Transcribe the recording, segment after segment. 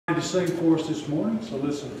to sing for us this morning, so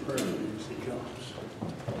listen to prayer as he comes.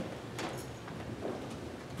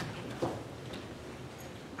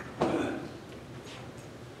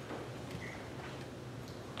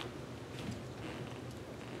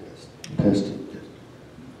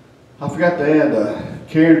 I forgot to add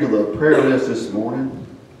Karen to the prayer list this morning.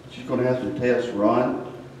 She's going to have to test run,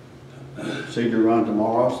 procedure run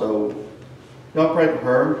tomorrow. So y'all pray for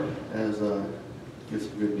her as gets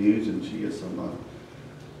some good news and she gets some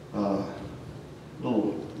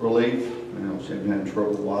little relief. You know, she's been having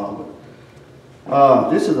trouble a while. But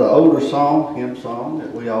this is an older song, hymn song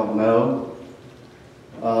that we all know.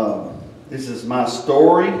 This is my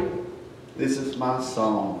story. This is my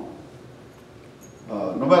song.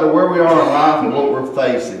 No matter where we are in life and what we're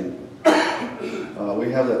facing,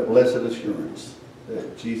 we have that blessed assurance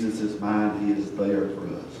that Jesus is mine, He is there for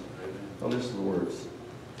us. So listen to the words.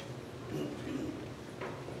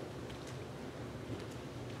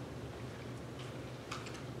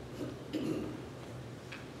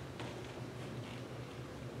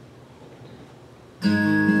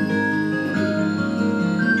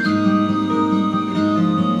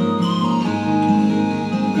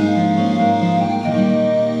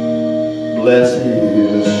 Blessed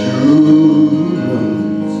assurance,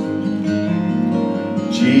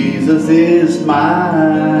 Jesus is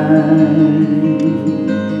mine.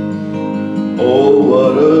 Oh,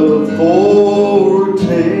 what a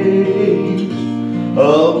foretaste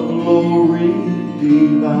of glory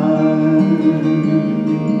divine,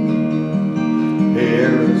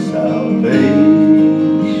 heir of salvation,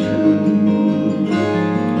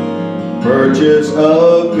 purchase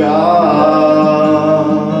of God,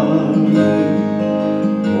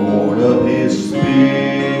 of His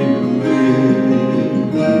Spirit,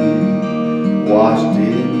 washed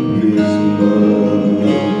in His blood.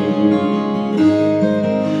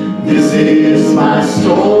 This is my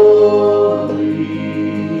story.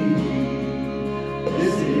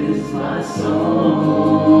 This is my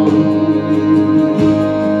song,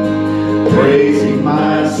 praising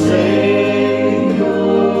my Savior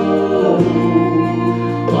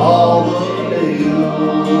all the day long.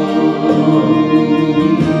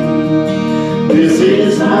 This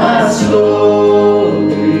is my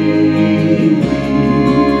story,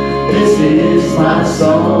 this is my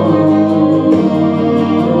song,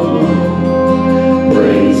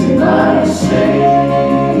 praising my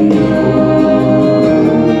Savior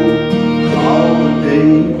all the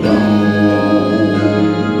day long.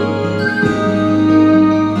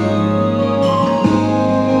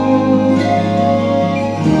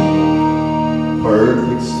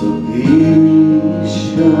 Perfect submission,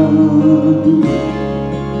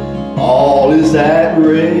 all is at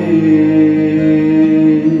rest.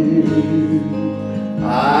 I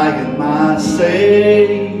and my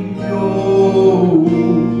Savior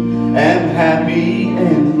am happy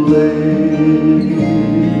and blessed,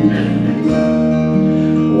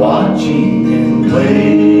 watching and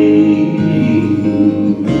waiting,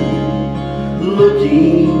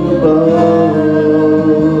 looking above,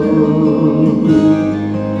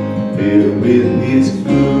 filled with His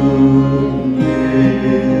goodness,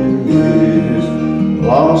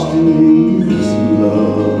 lost in His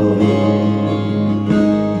love.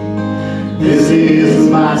 This is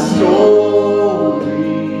my story,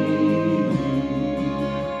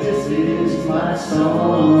 this is my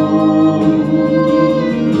song,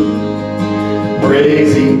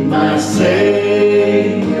 praising my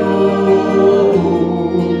Savior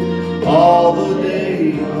all the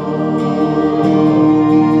day long.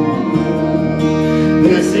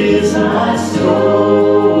 This is my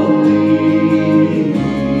story,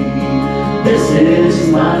 this is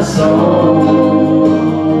my song,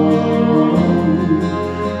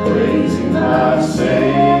 praising my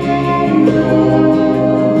Savior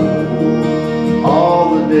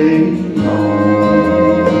all the day long,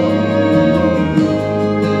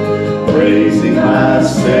 praising my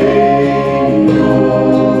Savior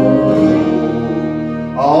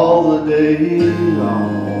all the day long.